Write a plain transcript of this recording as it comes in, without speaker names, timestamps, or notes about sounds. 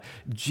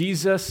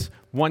Jesus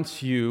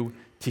wants you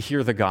to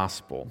hear the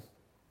gospel.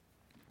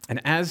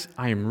 And as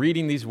I am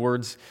reading these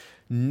words,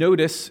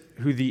 notice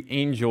who the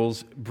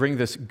angels bring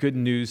this good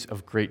news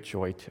of great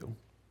joy to.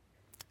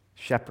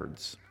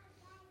 Shepherds.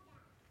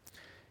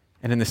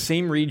 And in the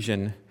same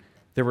region,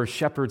 there were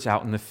shepherds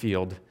out in the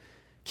field,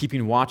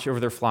 keeping watch over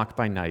their flock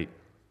by night.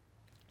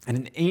 And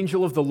an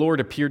angel of the Lord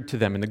appeared to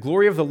them, and the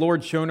glory of the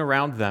Lord shone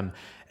around them,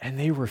 and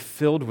they were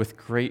filled with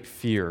great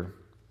fear.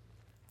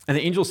 And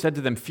the angel said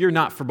to them, "Fear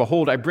not, for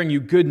behold, I bring you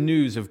good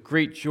news of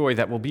great joy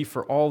that will be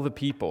for all the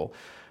people.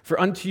 For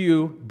unto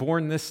you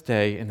born this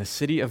day in the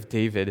city of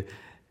David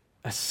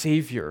a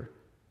Savior,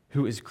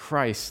 who is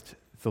Christ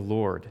the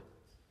Lord.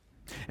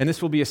 And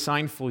this will be a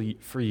sign for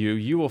you.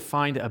 You will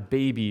find a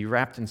baby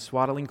wrapped in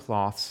swaddling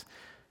cloths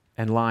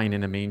and lying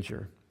in a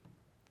manger."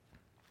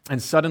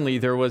 And suddenly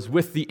there was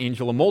with the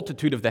angel a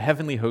multitude of the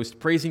heavenly host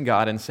praising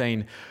God and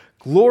saying,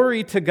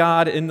 "Glory to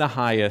God in the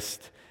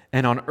highest,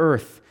 and on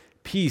earth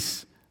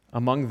peace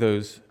among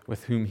those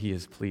with whom he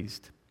is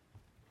pleased."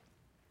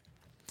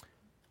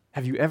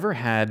 Have you ever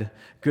had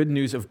good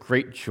news of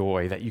great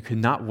joy that you could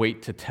not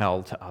wait to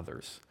tell to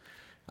others?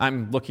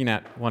 I'm looking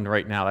at one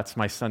right now. That's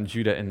my son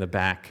Judah in the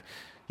back.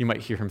 You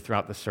might hear him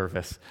throughout the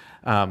service.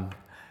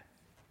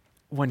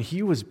 When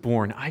he was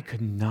born, I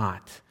could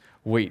not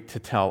wait to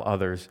tell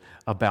others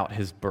about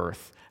his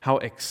birth. How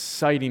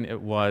exciting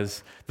it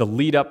was, the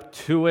lead up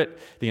to it,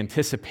 the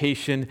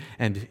anticipation,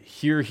 and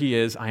here he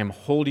is. I am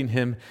holding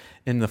him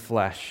in the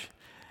flesh.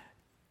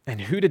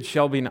 And who did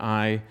Shelby and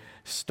I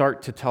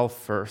start to tell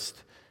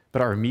first?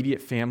 But our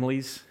immediate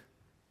families,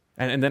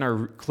 and then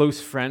our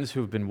close friends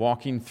who have been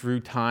walking through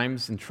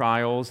times and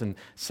trials and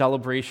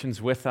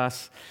celebrations with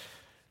us,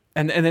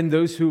 and then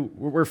those who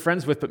we're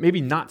friends with, but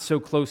maybe not so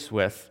close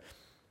with,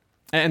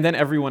 and then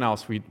everyone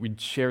else we'd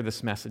share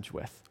this message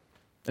with.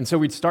 And so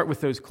we'd start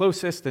with those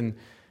closest and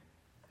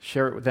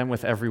share them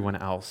with everyone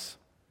else.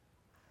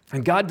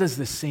 And God does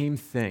the same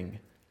thing.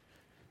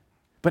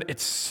 But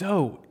it's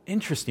so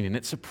interesting, and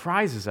it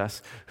surprises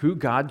us who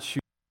God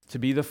chooses to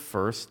be the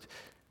first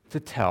to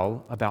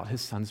tell about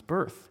his son's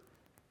birth.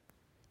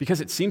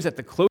 Because it seems that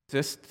the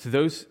closest to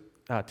those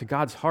to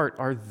God's heart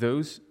are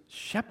those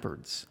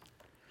shepherds.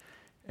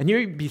 And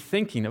you'd be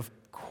thinking, of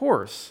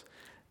course,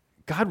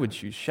 God would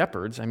choose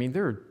shepherds. I mean,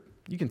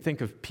 you can think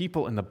of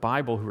people in the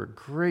Bible who are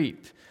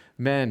great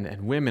men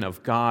and women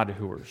of God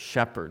who were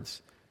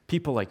shepherds.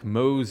 People like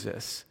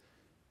Moses,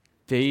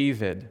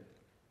 David.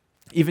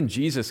 Even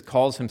Jesus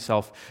calls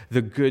himself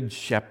the Good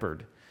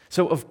Shepherd.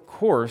 So, of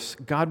course,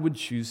 God would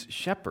choose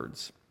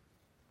shepherds.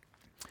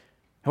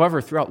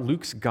 However, throughout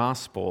Luke's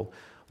gospel,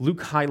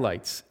 Luke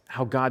highlights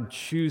how God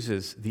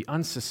chooses the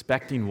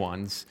unsuspecting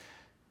ones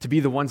to be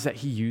the ones that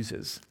he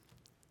uses.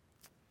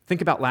 Think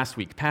about last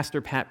week.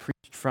 Pastor Pat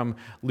preached from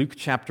Luke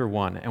chapter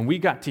 1, and we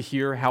got to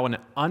hear how an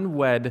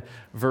unwed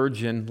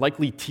virgin,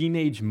 likely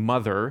teenage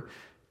mother,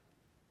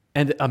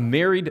 and a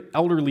married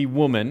elderly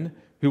woman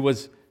who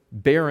was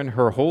barren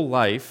her whole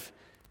life,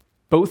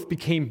 both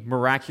became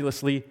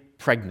miraculously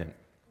pregnant.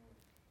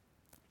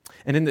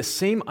 And in the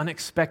same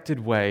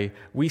unexpected way,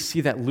 we see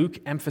that Luke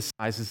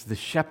emphasizes the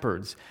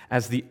shepherds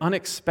as the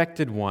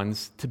unexpected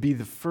ones to be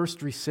the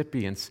first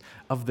recipients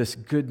of this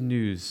good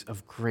news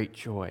of great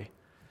joy.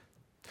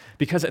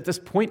 Because at this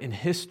point in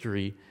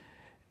history,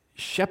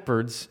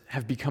 shepherds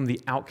have become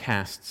the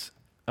outcasts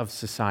of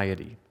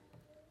society.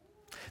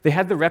 They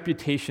had the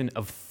reputation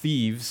of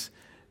thieves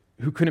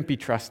who couldn't be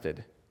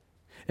trusted.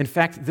 In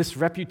fact, this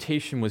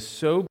reputation was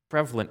so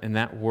prevalent in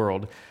that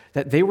world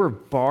that they were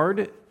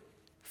barred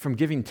from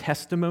giving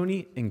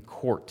testimony in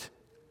court.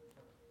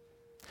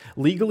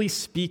 Legally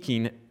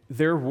speaking,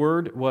 their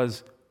word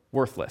was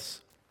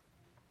worthless.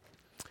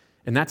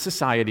 In that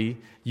society,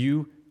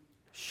 you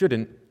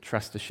shouldn't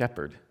trust a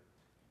shepherd,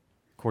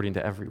 according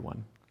to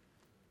everyone.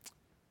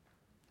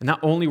 And not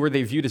only were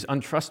they viewed as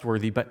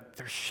untrustworthy, but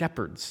they're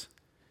shepherds.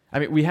 I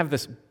mean, we have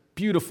this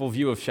beautiful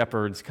view of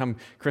shepherds come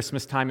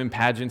Christmas time in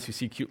pageants. You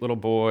see cute little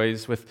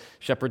boys with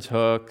shepherd's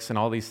hooks and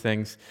all these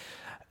things.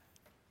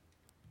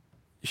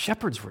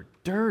 Shepherds were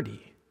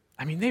dirty.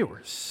 I mean, they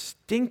were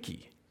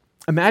stinky.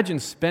 Imagine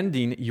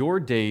spending your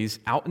days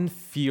out in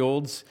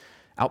fields,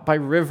 out by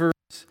rivers,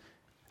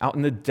 out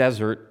in the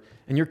desert,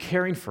 and you're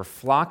caring for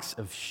flocks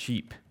of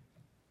sheep.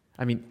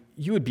 I mean,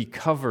 you would be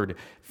covered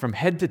from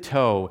head to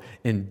toe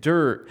in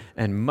dirt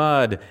and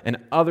mud and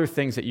other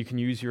things that you can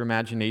use your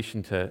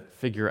imagination to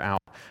figure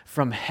out.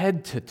 From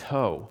head to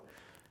toe.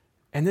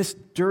 And this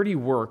dirty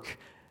work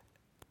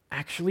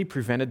actually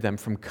prevented them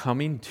from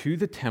coming to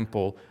the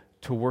temple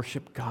to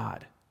worship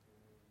God.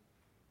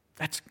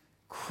 That's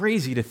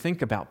crazy to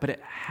think about, but it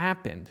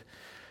happened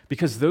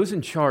because those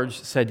in charge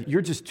said,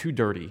 "You're just too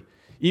dirty.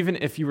 Even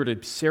if you were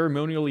to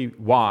ceremonially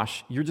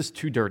wash, you're just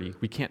too dirty.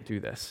 We can't do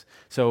this.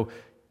 So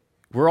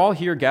we're all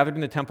here gathered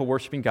in the temple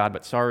worshiping God,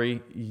 but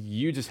sorry,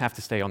 you just have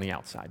to stay on the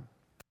outside."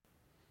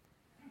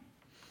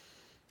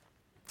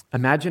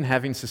 Imagine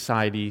having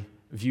society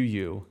view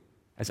you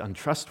as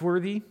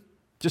untrustworthy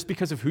just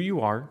because of who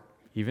you are,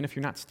 even if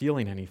you're not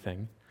stealing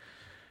anything.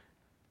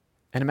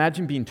 And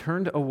imagine being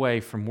turned away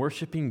from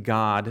worshiping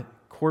God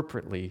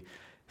corporately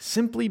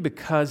simply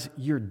because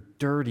you're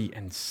dirty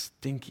and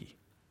stinky.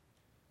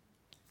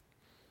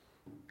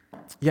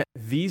 Yet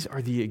these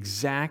are the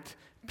exact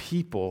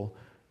people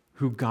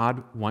who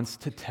God wants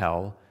to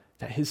tell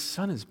that his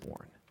son is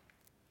born.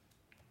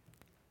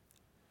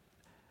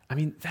 I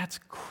mean, that's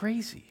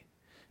crazy.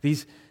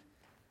 These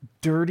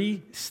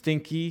dirty,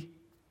 stinky,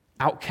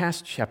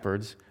 outcast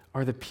shepherds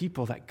are the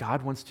people that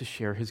God wants to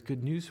share his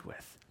good news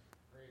with.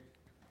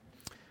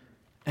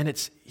 And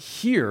it's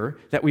here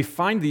that we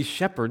find these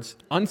shepherds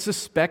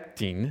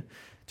unsuspecting,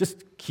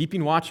 just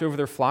keeping watch over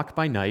their flock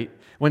by night,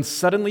 when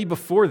suddenly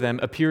before them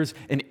appears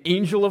an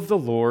angel of the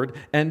Lord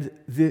and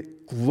the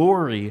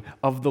glory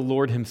of the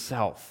Lord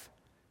himself.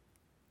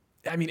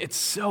 I mean, it's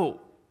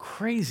so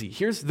crazy.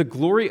 Here's the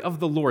glory of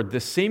the Lord, the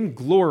same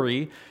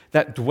glory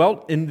that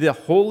dwelt in the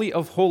Holy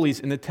of Holies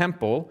in the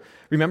temple.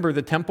 Remember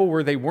the temple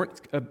where they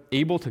weren't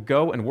able to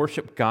go and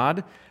worship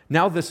God?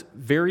 Now this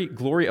very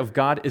glory of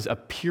God is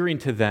appearing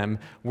to them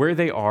where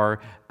they are,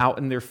 out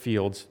in their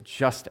fields,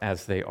 just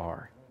as they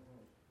are.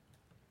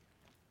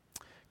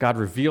 God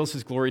reveals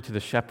his glory to the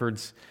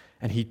shepherds,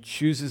 and he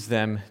chooses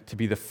them to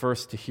be the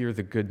first to hear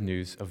the good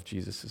news of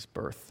Jesus'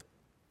 birth.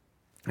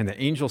 And the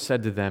angel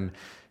said to them,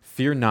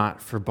 "Fear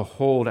not, for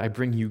behold, I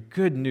bring you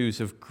good news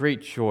of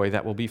great joy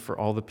that will be for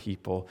all the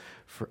people.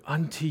 For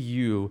unto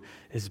you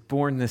is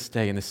born this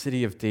day in the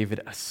city of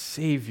David a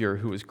Savior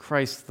who is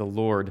Christ the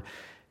Lord.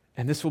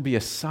 And this will be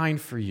a sign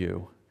for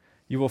you.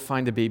 You will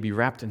find a baby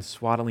wrapped in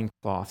swaddling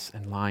cloths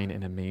and lying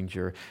in a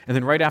manger." And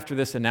then right after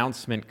this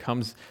announcement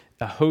comes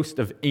a host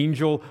of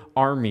angel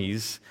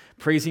armies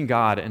praising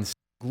God and saying,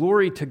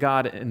 "Glory to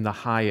God in the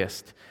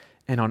highest,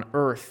 and on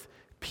earth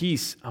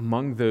peace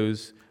among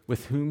those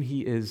with whom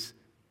he is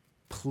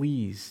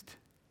pleased."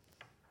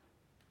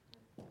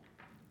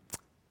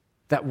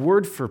 That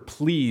word for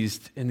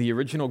pleased in the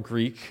original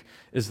Greek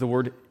is the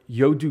word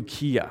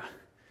eudukia.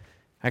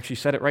 I actually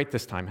said it right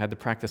this time, had to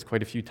practice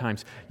quite a few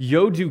times.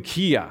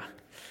 Eudukia.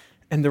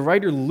 And the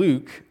writer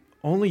Luke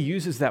only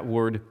uses that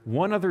word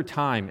one other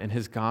time in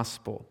his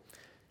gospel.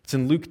 It's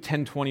in Luke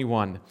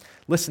 10:21.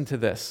 Listen to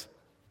this.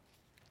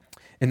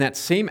 "In that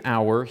same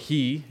hour,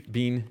 he,"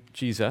 being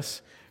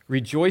Jesus,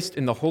 "rejoiced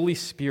in the Holy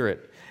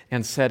Spirit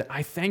and said,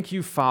 'I thank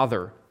you,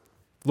 Father,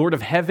 Lord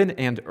of heaven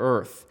and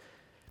earth,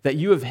 that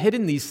you have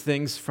hidden these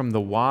things from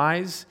the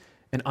wise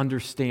and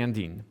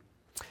understanding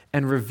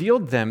and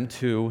revealed them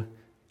to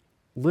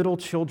little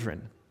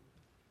children.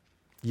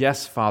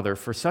 Yes, Father,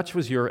 for such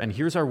was your,'" and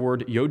here's our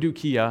word,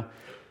 eudukia,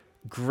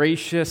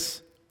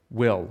 "gracious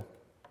will."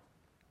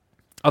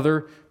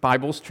 Other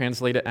Bibles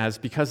translate it as,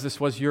 "because this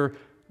was your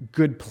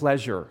good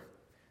pleasure,"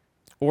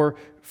 or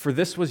 "for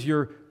this was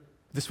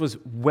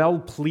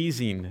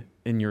well-pleasing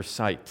in your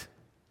sight."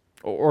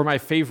 Or my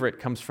favorite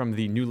comes from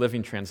the New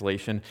Living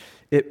Translation,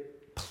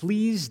 "It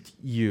pleased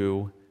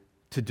you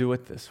to do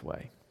it this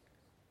way."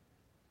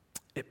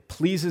 It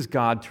pleases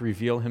God to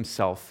reveal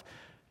himself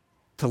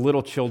to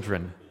little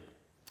children,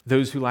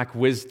 those who lack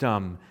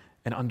wisdom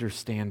and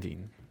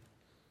understanding.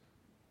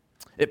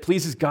 It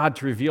pleases God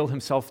to reveal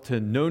himself to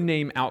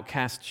no-name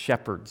outcast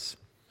shepherds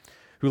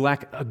who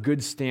lack a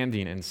good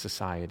standing in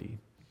society.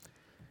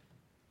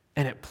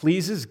 And it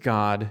pleases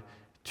God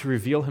to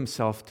reveal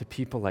himself to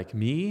people like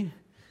me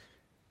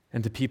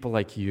and to people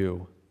like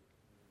you.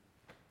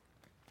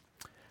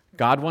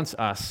 God wants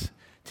us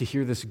to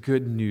hear this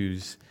good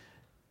news,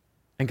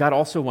 and God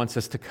also wants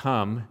us to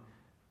come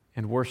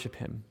and worship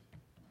him.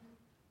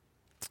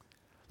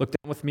 Look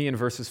down with me in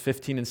verses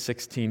 15 and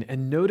 16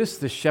 and notice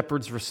the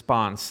shepherd's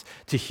response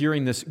to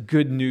hearing this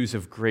good news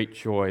of great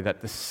joy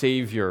that the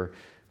Savior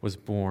was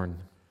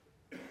born.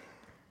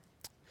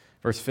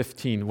 Verse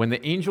 15, "When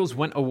the angels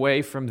went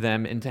away from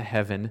them into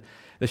heaven,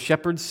 the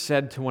shepherds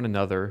said to one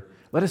another,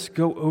 'Let us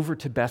go over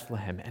to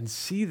Bethlehem and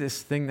see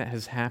this thing that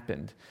has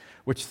happened,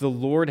 which the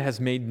Lord has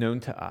made known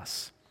to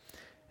us.'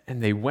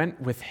 And they went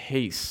with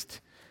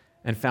haste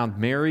and found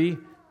Mary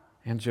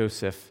and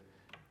Joseph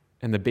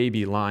and the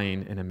baby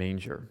lying in a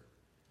manger."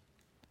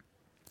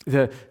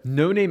 The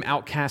no-name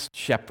outcast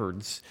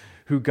shepherds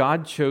who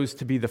God chose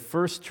to be the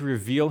first to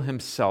reveal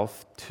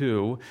himself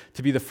to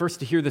be the first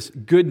to hear this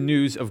good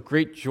news of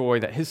great joy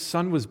that his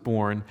son was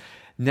born,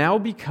 now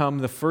become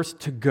the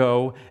first to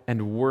go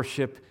and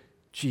worship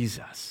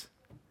Jesus.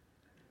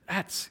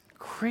 That's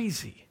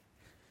crazy.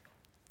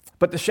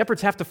 But the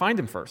shepherds have to find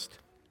him first.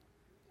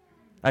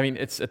 I mean,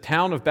 it's a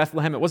town of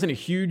Bethlehem. It wasn't a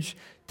huge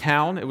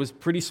town. It was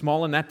pretty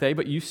small in that day,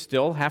 but you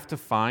still have to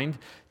find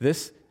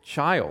this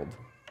child.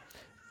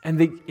 And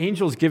the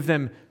angels give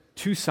them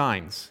two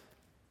signs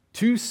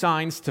to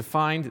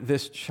find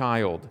this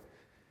child.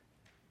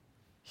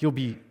 He'll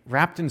be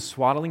wrapped in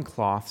swaddling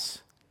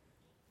cloths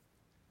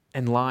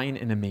and lying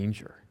in a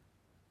manger.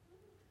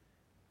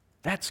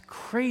 That's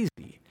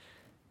crazy.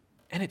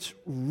 And it's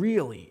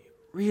really,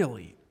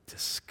 really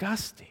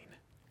disgusting.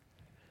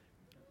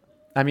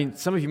 I mean,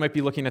 some of you might be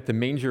looking at the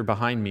manger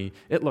behind me.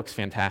 It looks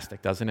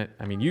fantastic, doesn't it?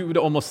 I mean, you would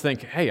almost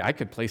think, hey, I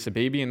could place a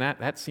baby in that.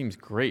 That seems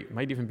great.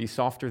 Might even be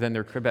softer than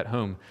their crib at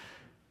home.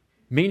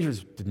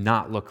 Mangers did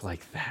not look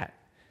like that.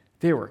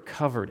 They were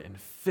covered in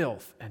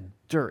filth and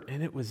dirt,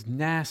 and it was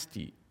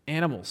nasty.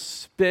 Animals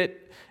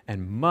spit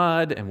and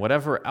mud and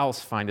whatever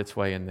else find its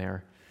way in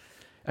there.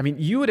 I mean,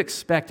 you would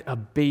expect a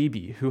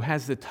baby who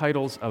has the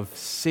titles of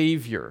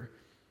Savior,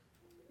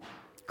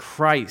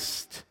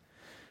 Christ,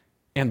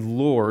 and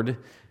Lord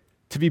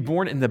to be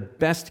born in the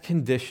best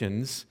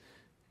conditions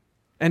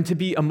and to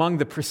be among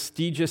the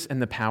prestigious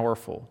and the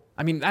powerful.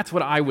 I mean, that's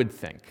what I would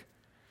think.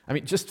 I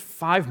mean, just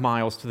 5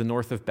 miles to the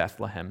north of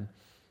Bethlehem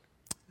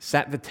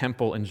sat the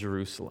temple in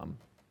Jerusalem.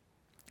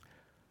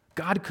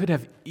 God could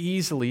have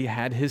easily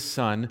had his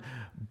son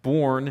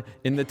born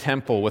in the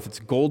temple with its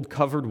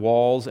gold-covered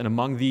walls and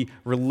among the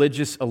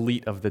religious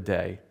elite of the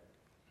day.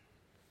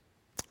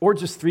 Or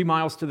just 3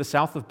 miles to the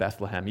south of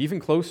Bethlehem, even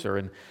closer.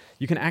 And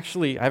you can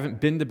actually, I haven't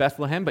been to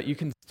Bethlehem, but you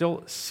can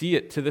still see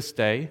it to this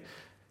day,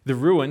 the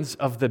ruins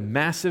of the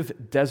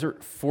massive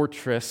desert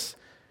fortress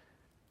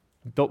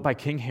built by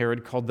King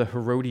Herod called the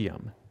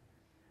Herodium.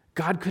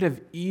 God could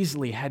have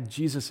easily had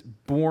Jesus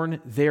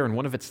born there in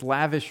one of its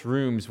lavish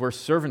rooms where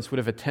servants would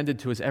have attended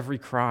to his every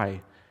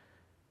cry.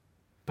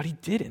 But he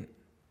didn't.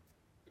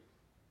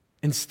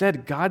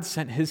 Instead, God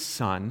sent his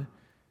son,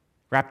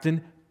 wrapped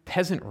in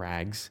peasant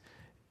rags,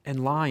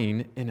 and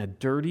lying in a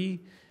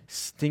dirty,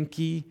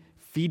 stinky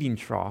feeding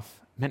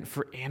trough meant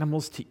for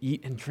animals to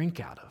eat and drink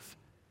out of.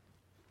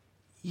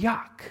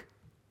 Yuck.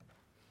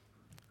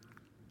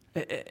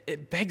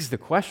 It begs the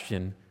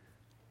question,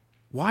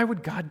 why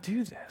would God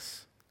do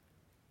this?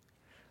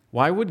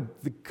 Why would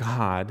the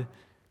God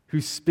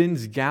who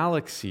spins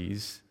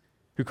galaxies,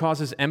 who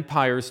causes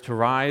empires to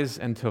rise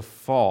and to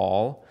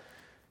fall,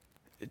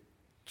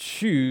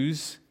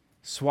 choose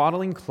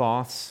swaddling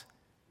cloths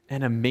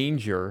and a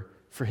manger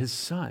for his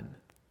son?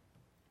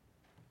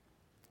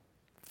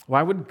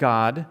 Why would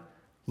God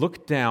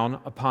look down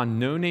upon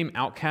no-name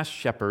outcast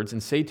shepherds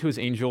and say to his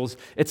angels,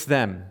 "It's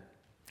them.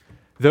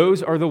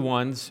 Those are the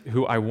ones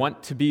who I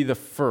want to be the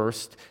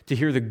first to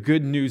hear the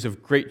good news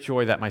of great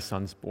joy that my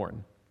son's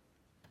born"?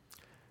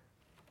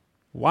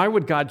 Why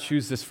would God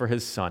choose this for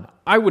his son?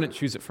 I wouldn't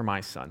choose it for my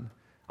son.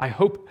 I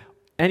hope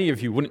any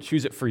of you wouldn't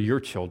choose it for your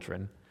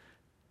children.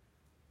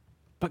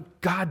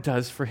 But God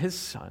does for his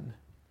son.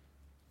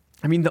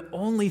 I mean, the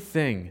only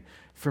thing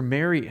for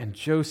Mary and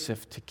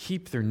Joseph to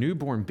keep their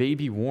newborn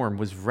baby warm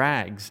was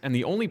rags, and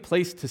the only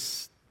place to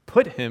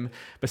put him,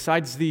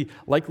 besides the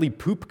likely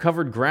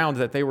poop-covered ground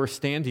that they were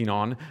standing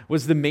on,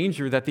 was the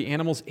manger that the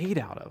animals ate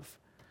out of.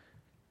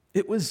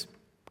 It was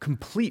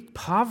complete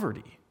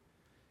poverty.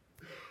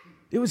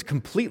 It was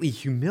completely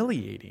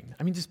humiliating.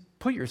 I mean, just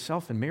put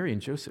yourself in Mary and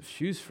Joseph's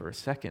shoes for a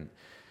second.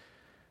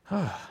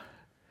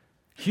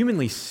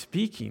 Humanly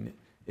speaking,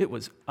 it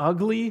was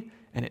ugly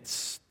and it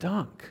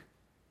stunk.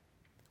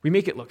 We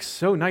make it look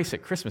so nice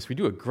at Christmas. We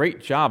do a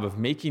great job of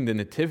making the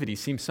nativity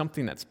seem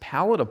something that's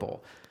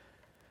palatable.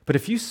 But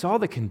if you saw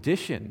the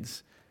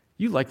conditions,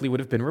 you likely would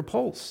have been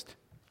repulsed.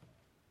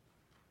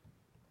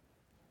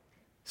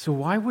 So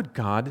why would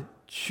God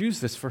choose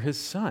this for his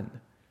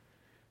son?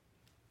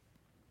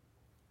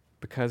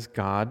 Because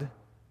God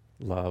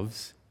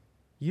loves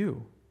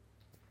you.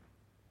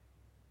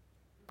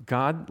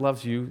 God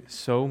loves you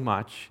so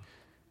much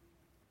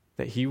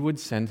that he would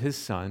send his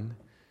son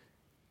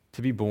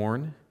to be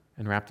born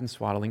and wrapped in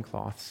swaddling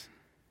cloths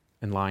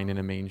and lying in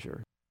a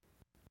manger.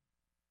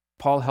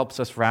 Paul helps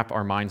us wrap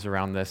our minds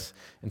around this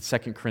in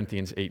 2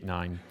 Corinthians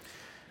 8:9.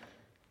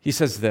 He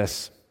says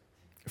this,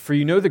 "For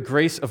you know the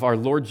grace of our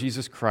Lord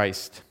Jesus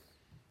Christ,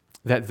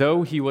 that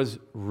though he was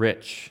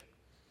rich,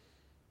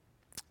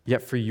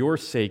 yet for your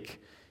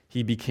sake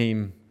he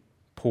became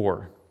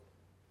poor,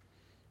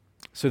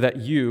 so that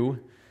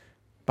you,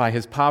 by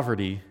his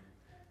poverty,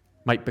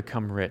 might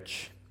become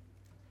rich."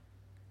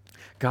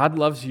 God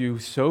loves you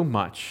so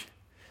much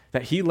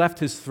that he left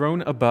his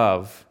throne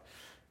above,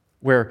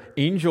 where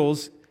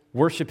angels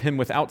worship him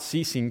without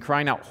ceasing,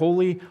 crying out,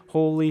 "Holy,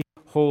 holy,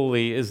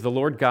 holy is the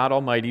Lord God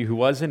Almighty, who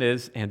was and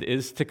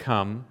is to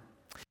come."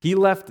 He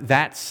left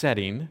that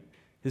setting,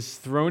 his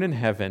throne in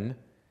heaven,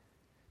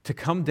 to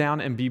come down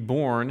and be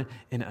born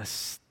in a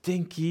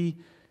stinky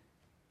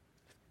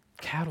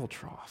cattle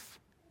trough.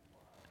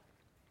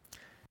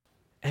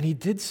 And he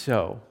did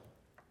so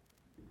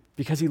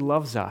because he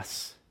loves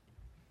us.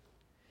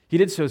 He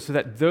did so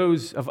that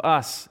those of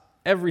us,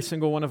 every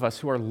single one of us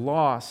who are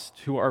lost,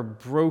 who are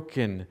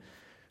broken,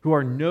 who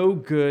are no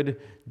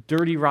good,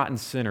 dirty, rotten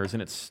sinners,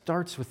 and it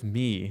starts with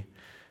me,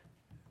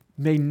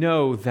 may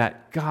know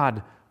that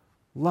God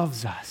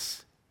loves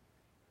us,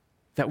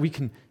 that we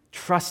can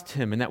trust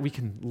him and that we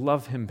can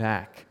love him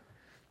back.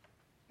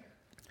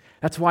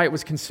 That's why it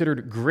was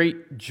considered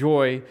great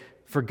joy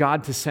for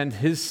God to send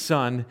his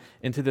son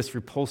into this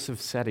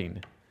repulsive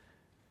setting,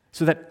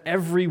 so that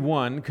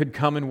everyone could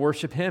come and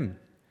worship him.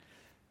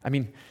 I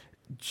mean,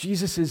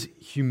 Jesus'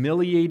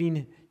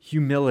 humiliating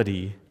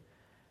humility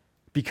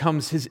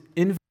becomes his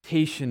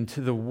invitation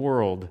to the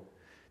world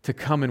to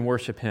come and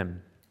worship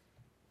him.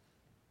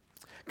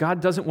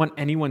 God doesn't want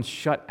anyone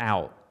shut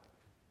out.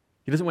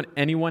 He doesn't want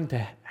anyone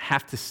to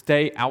have to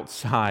stay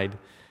outside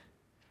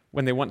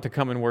when they want to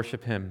come and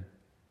worship him.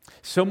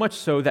 So much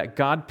so that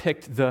God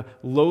picked the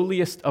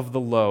lowliest of the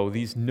low,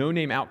 these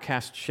no-name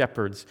outcast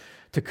shepherds,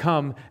 to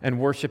come and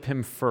worship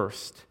him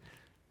first.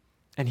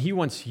 And he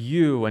wants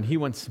you and he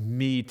wants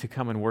me to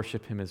come and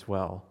worship him as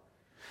well.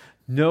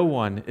 No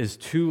one is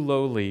too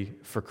lowly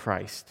for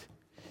Christ.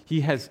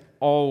 He has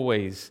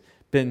always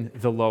been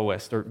the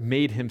lowest, or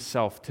made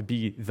himself to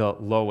be the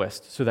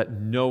lowest, so that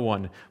no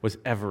one was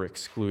ever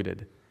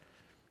excluded.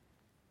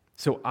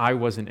 So I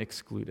wasn't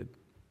excluded.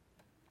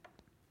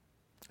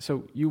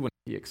 So you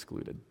wouldn't be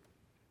excluded.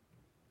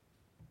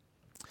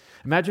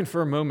 Imagine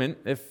for a moment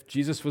if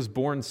Jesus was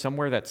born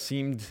somewhere that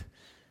seemed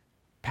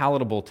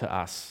palatable to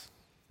us,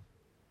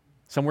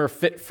 somewhere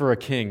fit for a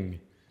king,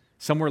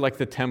 somewhere like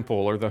the temple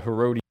or the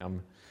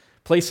Herodium,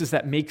 places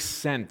that make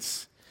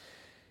sense.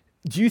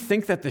 Do you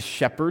think that the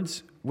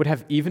shepherds would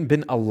have even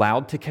been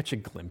allowed to catch a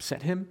glimpse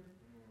at him?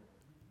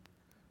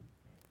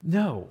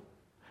 No.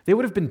 They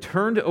would have been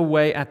turned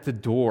away at the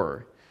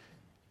door.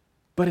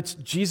 But it's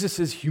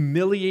Jesus'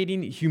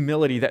 humiliating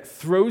humility that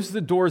throws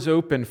the doors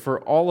open for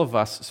all of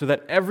us so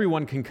that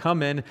everyone can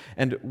come in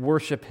and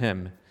worship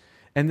him.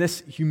 And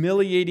this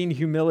humiliating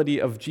humility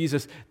of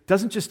Jesus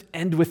doesn't just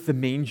end with the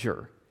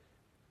manger,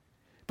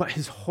 but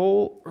his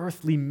whole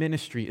earthly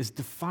ministry is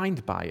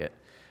defined by it,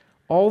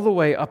 all the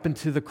way up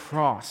into the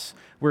cross,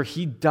 where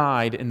he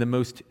died in the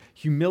most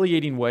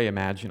humiliating way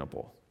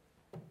imaginable.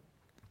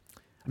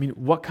 I mean,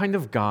 what kind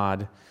of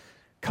God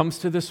comes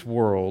to this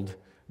world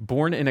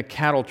born in a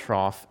cattle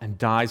trough and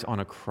dies on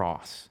a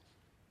cross?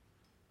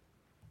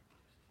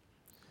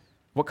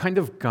 What kind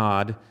of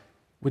God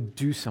would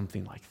do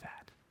something like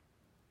that?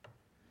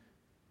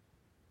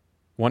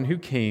 One who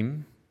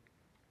came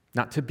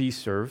not to be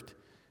served,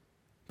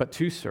 but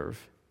to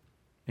serve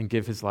and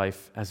give his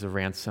life as a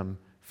ransom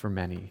for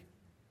many.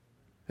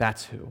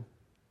 That's who.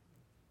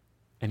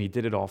 And he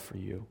did it all for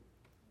you.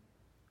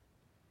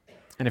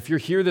 And if you're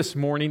here this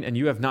morning and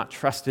you have not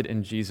trusted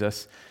in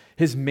Jesus,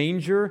 his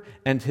manger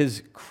and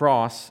his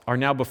cross are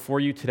now before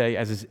you today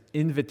as his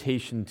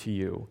invitation to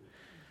you.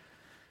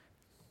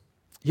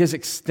 He has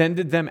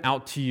extended them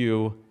out to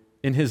you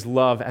in his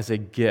love as a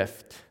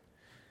gift.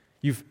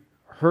 You've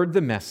heard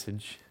the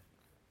message,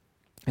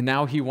 and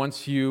now he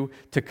wants you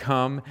to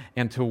come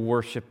and to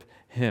worship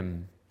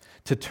him,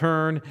 to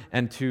turn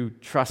and to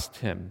trust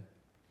him.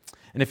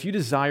 And if you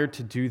desire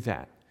to do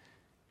that,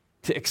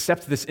 to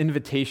accept this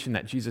invitation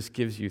that Jesus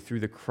gives you through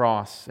the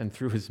cross and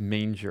through his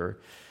manger,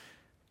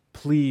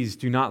 please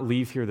do not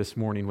leave here this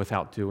morning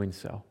without doing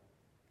so.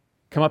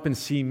 Come up and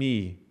see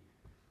me.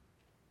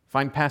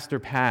 Find Pastor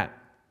Pat,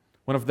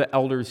 one of the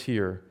elders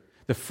here,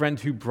 the friend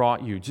who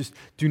brought you. Just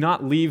do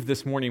not leave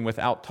this morning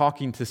without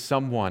talking to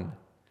someone,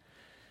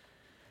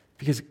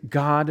 because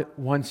God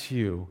wants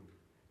you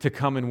to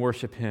come and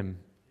worship him.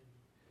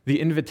 The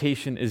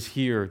invitation is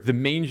here. The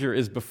manger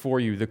is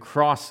before you. The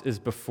cross is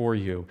before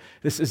you.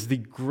 This is the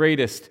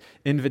greatest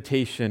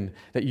invitation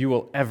that you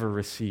will ever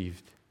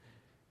receive.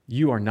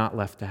 You are not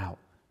left out.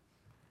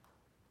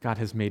 God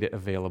has made it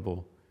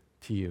available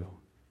to you.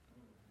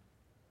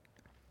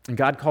 And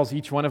God calls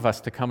each one of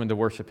us to come and to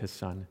worship his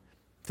Son.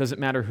 It doesn't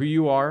matter who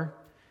you are.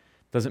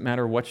 It doesn't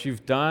matter what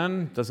you've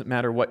done. It doesn't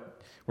matter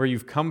where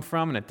you've come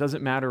from. And it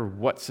doesn't matter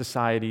what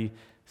society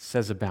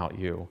says about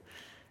you.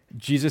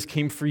 Jesus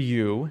came for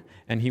you,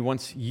 and he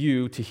wants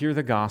you to hear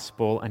the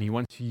gospel, and he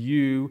wants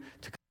you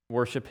to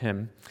worship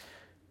him.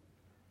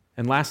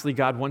 And lastly,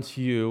 God wants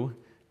you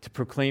to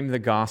proclaim the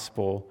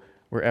gospel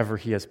wherever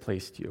he has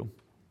placed you.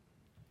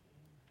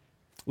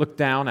 Look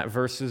down at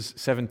verses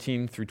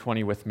 17 through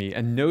 20 with me,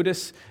 and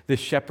notice the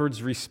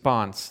shepherd's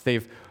response.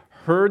 They've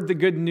heard the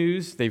good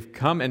news, they've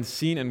come and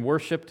seen and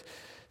worshiped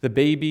the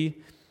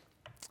baby,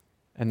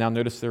 and now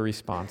notice their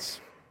response.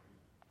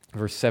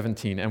 Verse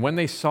 17, and when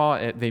they saw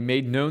it, they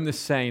made known the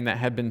saying that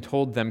had been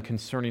told them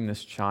concerning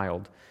this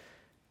child.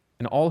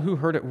 And all who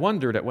heard it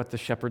wondered at what the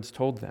shepherds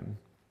told them.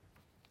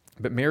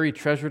 But Mary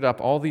treasured up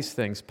all these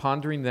things,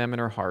 pondering them in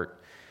her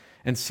heart.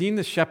 And seeing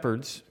the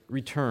shepherds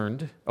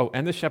returned,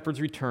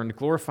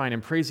 glorifying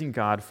and praising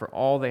God for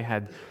all they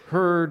had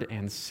heard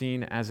and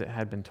seen as it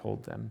had been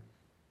told them.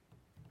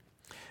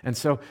 And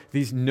so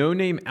these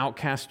no-name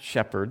outcast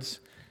shepherds,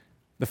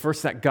 the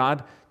first that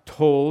God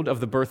told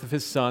of the birth of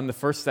his Son, the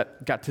first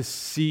that got to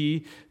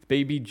see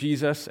baby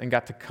Jesus and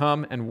got to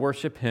come and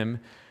worship him,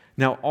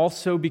 now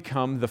also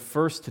become the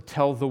first to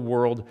tell the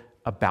world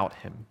about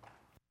him.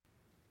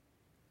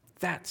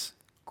 That's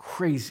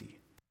crazy.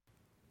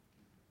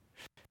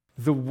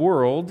 The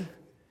world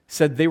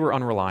said they were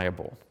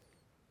unreliable.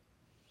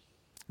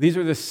 These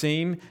are the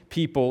same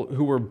people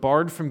who were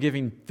barred from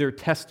giving their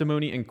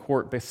testimony in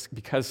court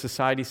because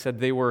society said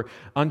they were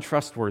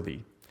untrustworthy.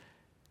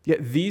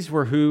 Yet these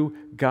were who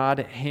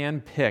God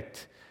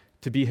handpicked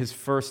to be his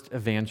first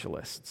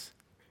evangelists.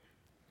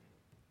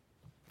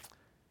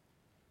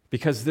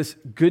 Because this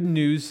good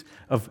news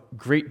of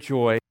great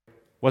joy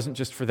wasn't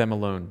just for them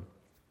alone.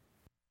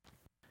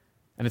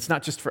 And it's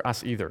not just for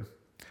us either.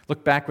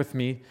 Look back with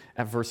me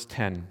at verse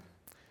 10.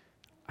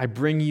 I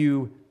bring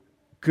you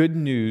good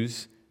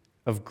news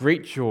of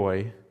great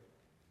joy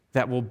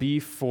that will be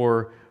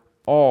for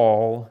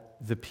all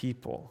the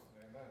people.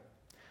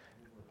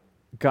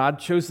 God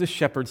chose the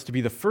shepherds to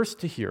be the first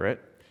to hear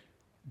it,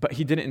 but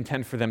he didn't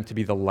intend for them to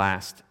be the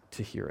last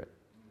to hear it.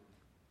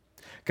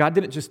 God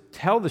didn't just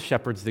tell the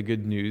shepherds the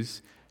good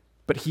news,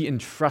 but he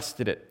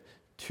entrusted it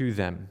to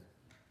them.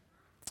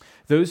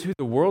 Those who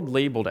the world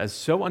labeled as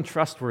so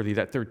untrustworthy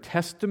that their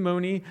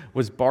testimony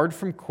was barred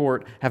from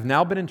court have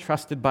now been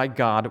entrusted by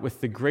God with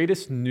the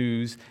greatest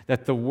news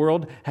that the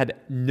world had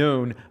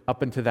known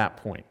up until that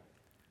point.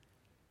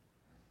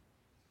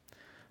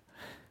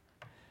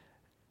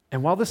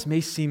 And while this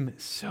may seem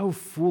so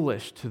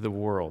foolish to the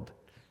world,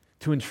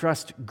 to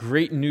entrust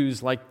great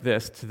news like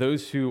this to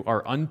those who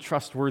are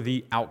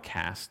untrustworthy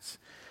outcasts,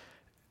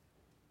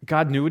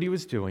 God knew what he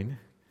was doing,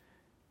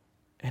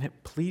 and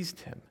it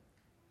pleased him.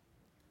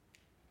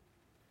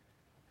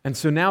 And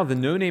so now the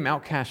no-name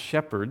outcast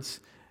shepherds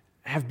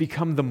have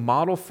become the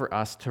model for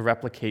us to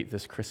replicate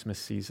this Christmas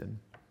season.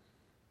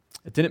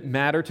 It didn't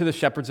matter to the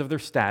shepherds of their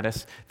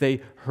status.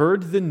 They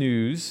heard the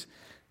news,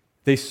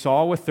 they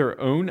saw with their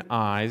own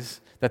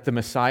eyes that the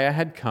Messiah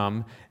had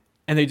come,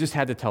 and they just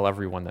had to tell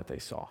everyone that they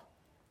saw.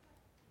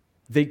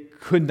 They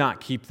could not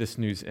keep this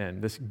news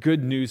in, this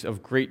good news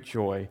of great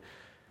joy.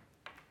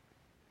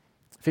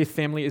 Faith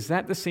family, is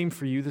that the same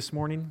for you this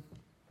morning?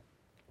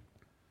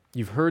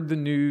 You've heard the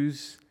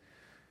news.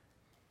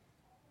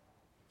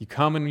 You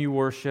come and you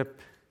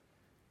worship.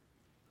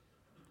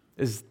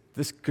 Is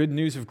this good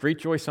news of great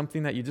joy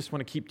something that you just want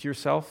to keep to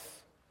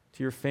yourself,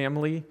 to your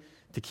family,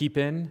 to keep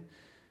in?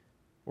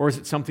 Or is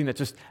it something that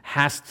just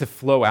has to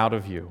flow out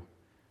of you,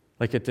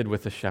 like it did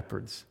with the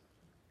shepherds?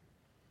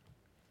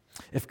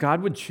 If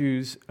God would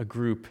choose a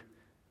group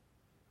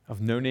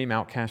of no-name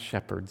outcast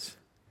shepherds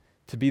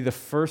to be the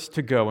first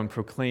to go and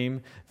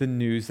proclaim the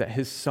news that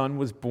his son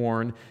was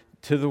born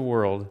to the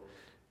world,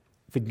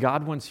 then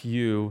God wants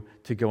you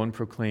to go and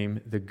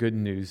proclaim the good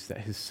news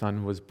that his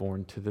son was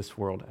born to this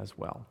world as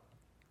well.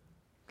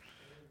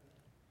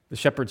 The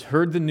shepherds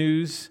heard the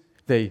news,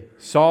 they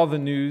saw the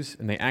news,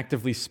 and they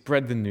actively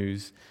spread the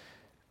news,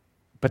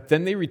 but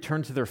then they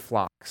returned to their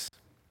flocks.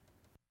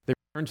 They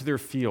returned to their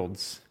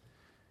fields.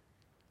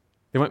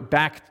 They went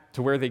back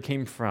to where they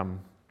came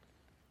from,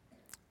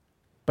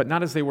 but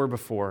not as they were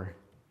before,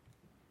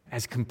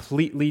 as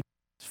completely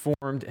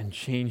transformed and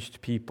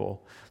changed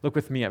people. Look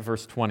with me at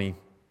verse 20.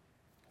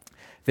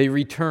 They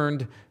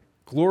returned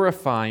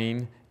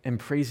glorifying and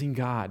praising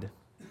God.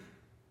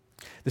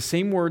 The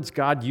same words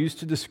God used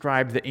to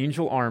describe the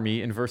angel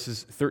army in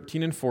verses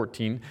 13 and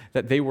 14,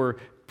 that they were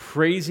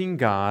praising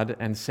God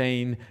and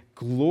saying,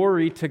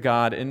 "Glory to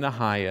God in the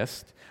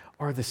highest,"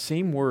 are the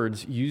same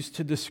words used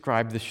to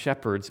describe the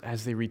shepherds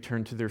as they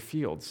returned to their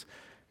fields,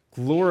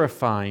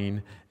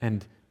 glorifying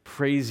and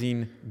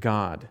praising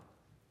God.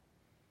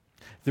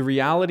 The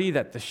reality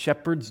that the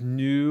shepherds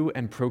knew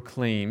and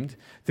proclaimed,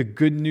 the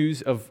good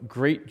news of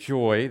great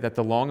joy that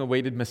the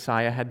long-awaited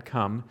Messiah had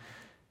come,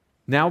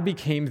 now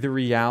became the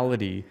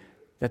reality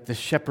that the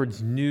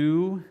shepherds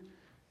knew,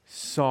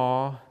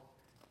 saw,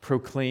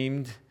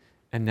 proclaimed,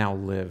 and now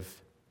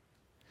live.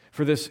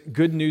 For this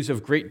good news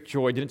of great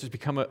joy didn't just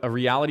become a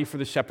reality for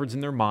the shepherds in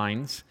their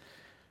minds.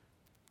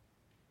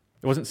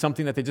 It wasn't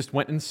something that they just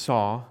went and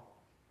saw,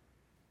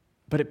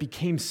 but it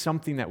became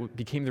something that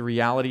became the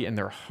reality in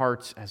their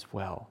hearts as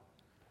well.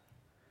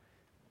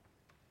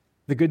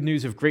 The good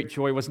news of great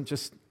joy wasn't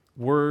just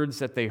words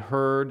that they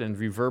heard and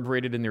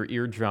reverberated in their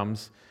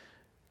eardrums,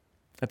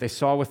 that they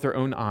saw with their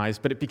own eyes,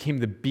 but it became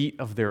the beat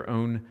of their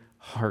own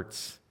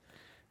hearts.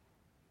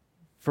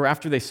 For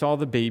after they saw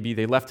the baby,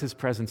 they left his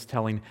presence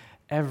telling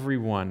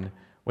everyone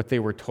what they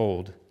were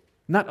told,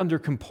 not under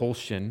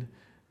compulsion,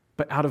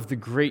 but out of the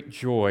great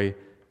joy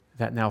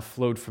that now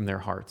flowed from their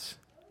hearts.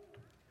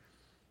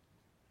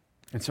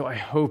 And so I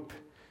hope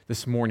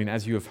this morning,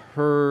 as you have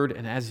heard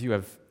and as you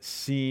have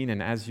seen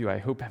and as you, I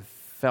hope, have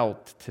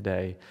felt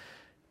today,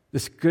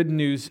 this good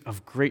news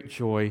of great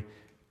joy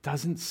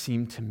doesn't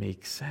seem to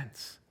make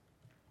sense.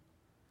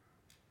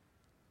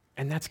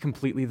 And that's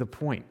completely the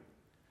point.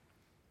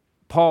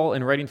 Paul,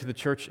 in writing to the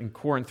church in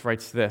Corinth,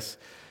 writes this,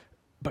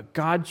 "But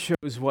God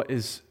chose what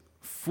is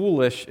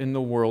foolish in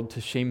the world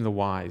to shame the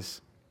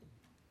wise.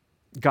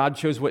 God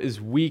chose what is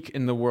weak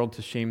in the world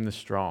to shame the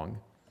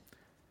strong.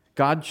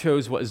 God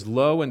chose what is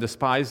low and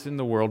despised in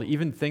the world,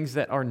 even things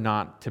that are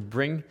not, to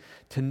bring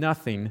to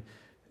nothing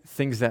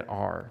things that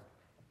are."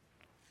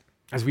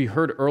 As we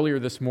heard earlier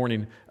this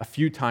morning a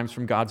few times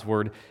from God's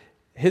word,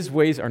 his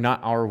ways are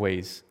not our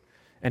ways,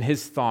 and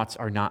his thoughts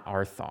are not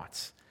our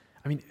thoughts.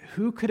 I mean,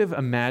 who could have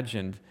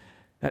imagined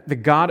that the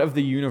God of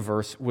the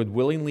universe would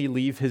willingly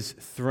leave his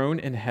throne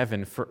in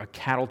heaven for a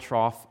cattle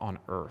trough on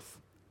earth?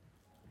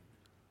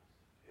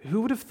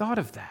 Who would have thought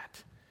of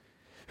that?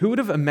 Who would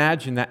have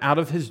imagined that out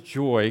of his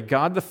joy,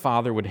 God the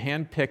Father would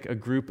handpick a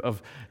group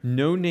of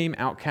no-name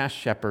outcast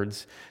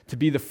shepherds to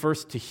be the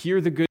first to hear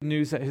the good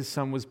news that his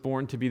son was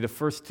born, to be the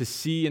first to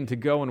see and to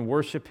go and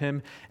worship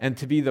him, and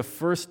to be the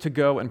first to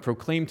go and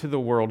proclaim to the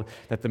world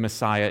that the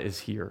Messiah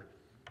is here?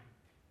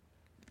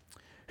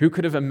 Who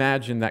could have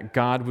imagined that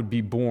God would be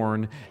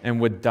born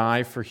and would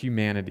die for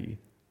humanity?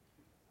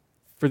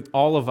 For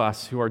all of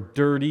us who are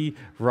dirty,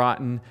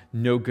 rotten,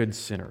 no good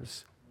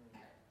sinners.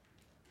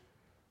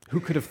 Who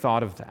could have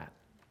thought of that?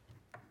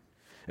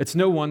 It's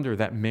no wonder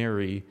that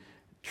Mary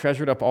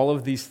treasured up all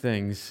of these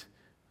things,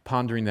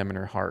 pondering them in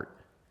her heart.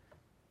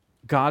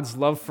 God's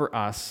love for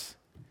us,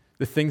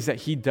 the things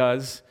that he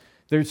does,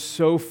 they're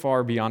so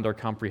far beyond our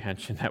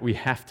comprehension that we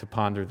have to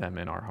ponder them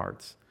in our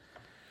hearts.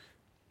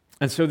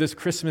 And so this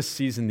Christmas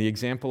season, the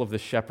example of the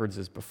shepherds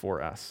is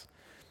before us.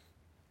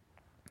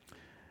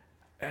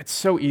 It's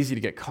so easy to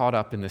get caught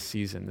up in this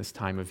season, this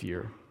time of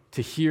year,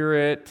 to hear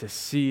it, to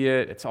see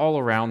it. It's all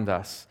around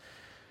us.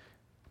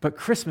 But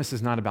Christmas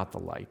is not about the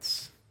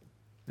lights,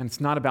 and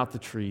it's not about the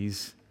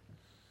trees.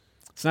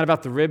 It's not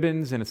about the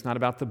ribbons, and it's not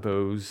about the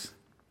bows.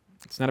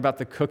 It's not about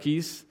the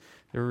cookies.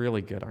 They're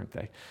really good, aren't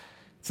they?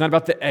 It's not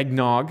about the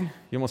eggnog.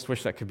 You almost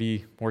wish that could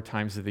be more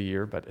times of the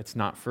year, but it's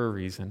not for a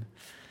reason.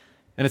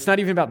 And it's not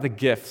even about the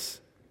gifts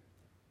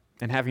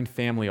and having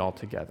family all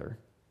together.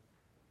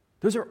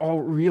 Those are all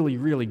really,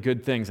 really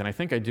good things, and I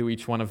think I do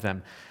each one of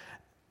them.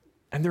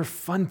 And they're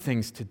fun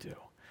things to do.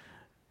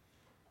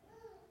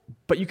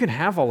 But you can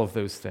have all of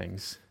those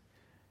things,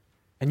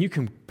 and you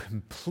can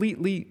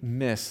completely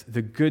miss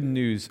the good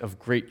news of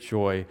great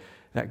joy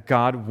that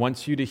God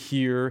wants you to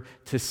hear,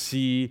 to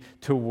see,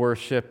 to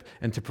worship,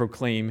 and to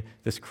proclaim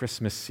this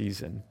Christmas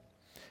season.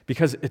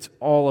 Because it's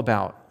all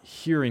about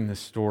hearing the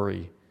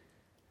story.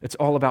 It's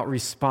all about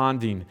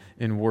responding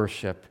in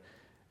worship.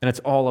 And it's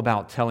all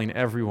about telling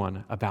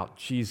everyone about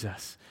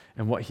Jesus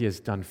and what he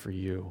has done for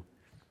you.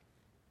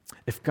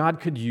 If God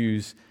could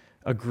use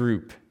a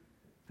group,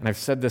 and I've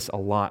said this a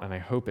lot, and I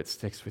hope it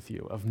sticks with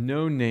you, of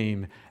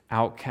no-name,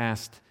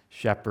 outcast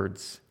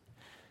shepherds,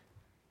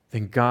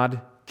 then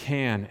God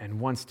can and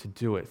wants to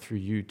do it through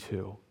you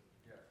too.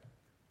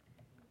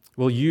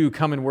 Will you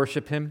come and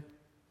worship him?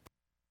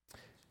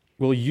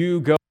 Will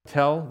you go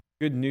tell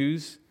good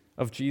news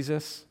of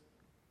Jesus?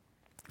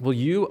 Will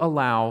you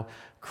allow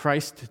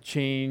Christ to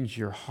change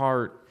your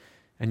heart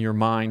and your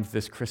mind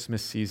this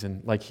Christmas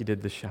season like he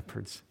did the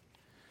shepherds?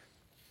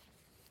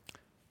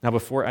 Now,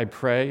 before I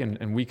pray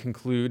and we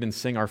conclude and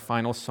sing our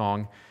final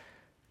song,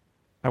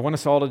 I want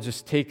us all to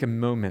just take a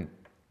moment.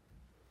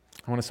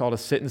 I want us all to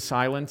sit in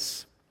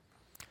silence,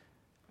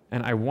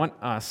 and I want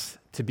us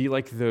to be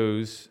like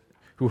those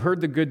who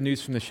heard the good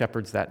news from the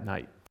shepherds that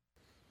night,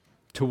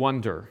 to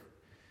wonder,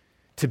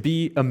 to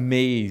be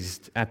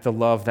amazed at the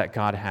love that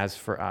God has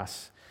for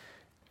us,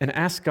 and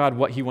ask God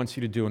what he wants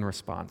you to do in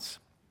response.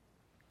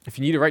 If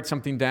you need to write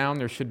something down,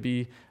 there should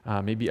be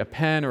maybe a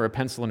pen or a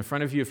pencil in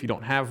front of you. If you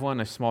don't have one,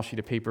 a small sheet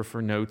of paper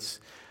for notes.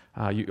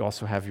 You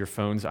also have your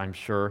phones, I'm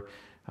sure,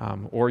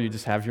 or you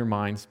just have your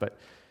minds. But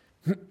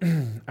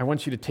I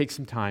want you to take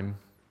some time,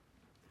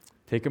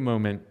 take a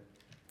moment,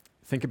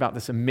 think about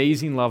this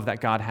amazing love that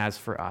God has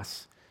for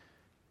us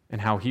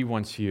and how he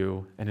wants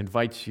you and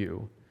invites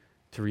you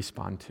to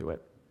respond to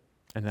it.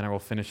 And then I will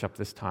finish up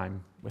this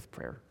time with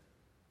prayer.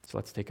 So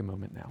let's take a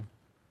moment now.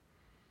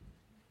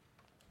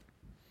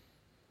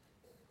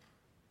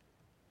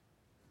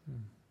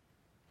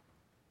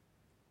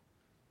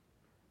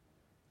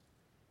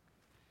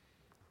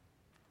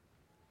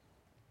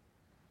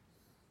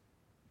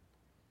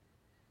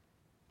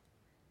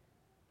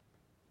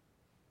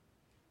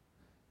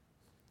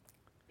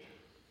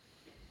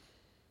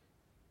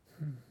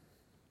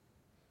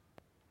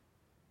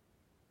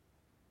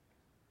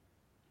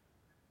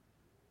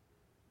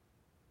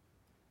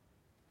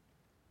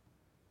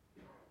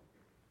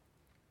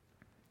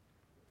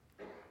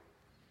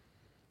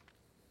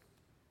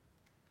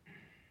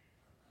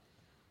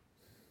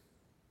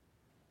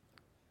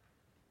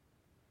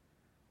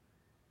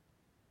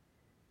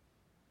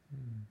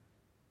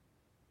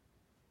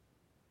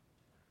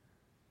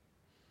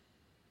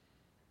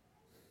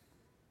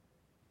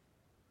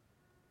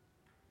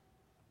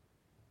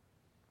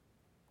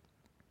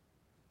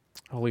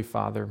 Holy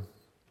Father,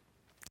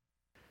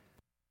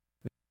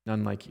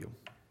 none like you.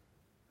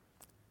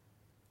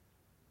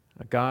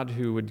 A God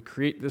who would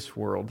create this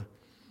world,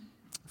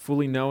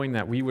 fully knowing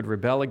that we would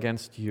rebel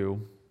against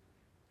you,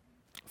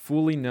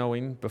 fully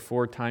knowing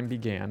before time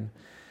began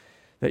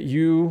that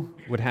you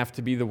would have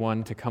to be the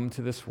one to come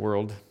to this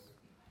world,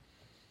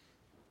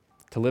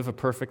 to live a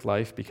perfect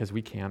life because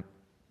we can't,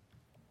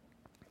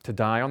 to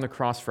die on the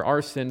cross for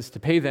our sins, to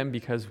pay them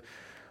because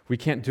we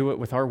can't do it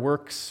with our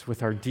works,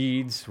 with our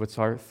deeds, with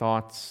our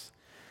thoughts.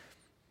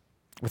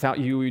 Without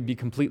you, we'd be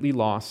completely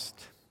lost.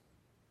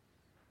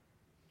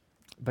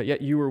 But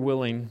yet you were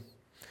willing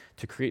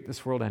to create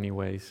this world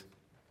anyways.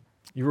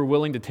 You were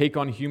willing to take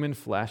on human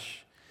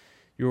flesh.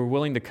 You were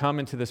willing to come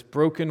into this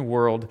broken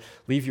world,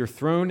 leave your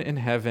throne in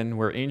heaven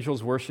where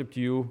angels worshiped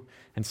you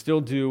and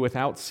still do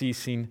without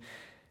ceasing,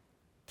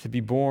 to be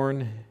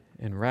born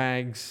in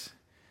rags,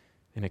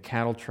 in a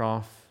cattle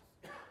trough,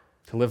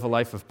 to live a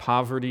life of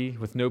poverty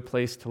with no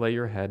place to lay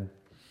your head,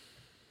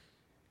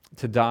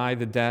 to die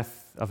the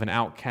death of an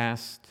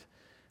outcast,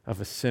 of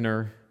a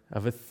sinner,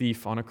 of a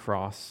thief on a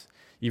cross,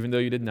 even though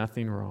you did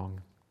nothing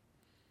wrong.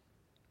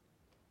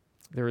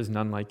 There is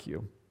none like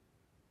you.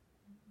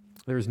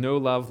 There is no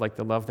love like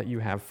the love that you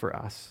have for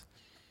us.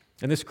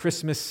 In this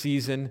Christmas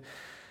season,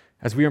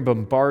 as we are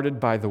bombarded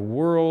by the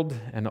world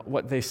and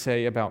what they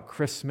say about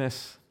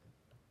Christmas,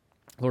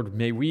 Lord,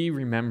 may we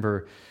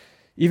remember,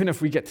 even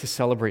if we get to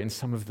celebrate in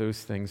some of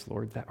those things,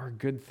 Lord, that are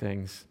good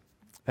things,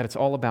 that it's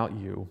all about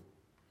you.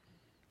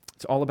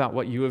 It's all about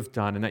what you have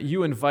done and that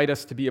you invite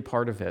us to be a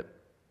part of it.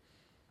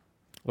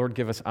 Lord,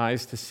 give us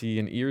eyes to see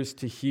and ears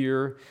to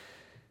hear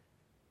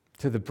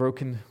to the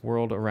broken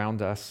world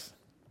around us.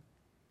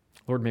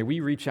 Lord, may we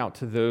reach out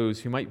to those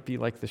who might be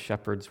like the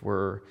shepherds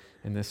were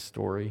in this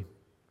story.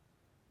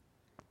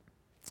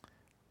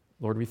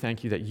 Lord, we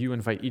thank you that you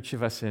invite each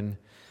of us in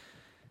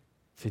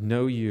to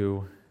know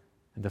you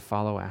and to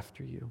follow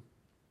after you.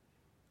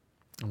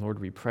 And Lord,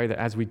 we pray that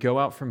as we go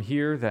out from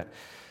here, that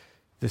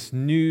this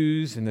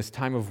news and this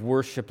time of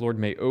worship, Lord,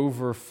 may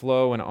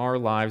overflow in our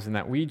lives and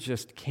that we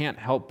just can't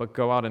help but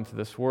go out into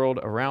this world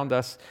around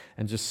us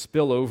and just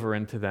spill over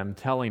into them,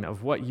 telling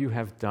of what you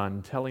have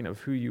done, telling of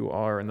who you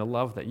are and the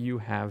love that you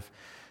have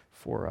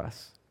for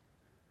us.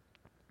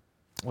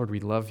 Lord,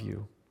 we love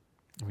you.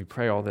 And we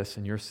pray all this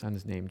in your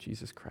Son's name,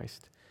 Jesus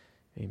Christ.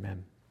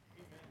 Amen.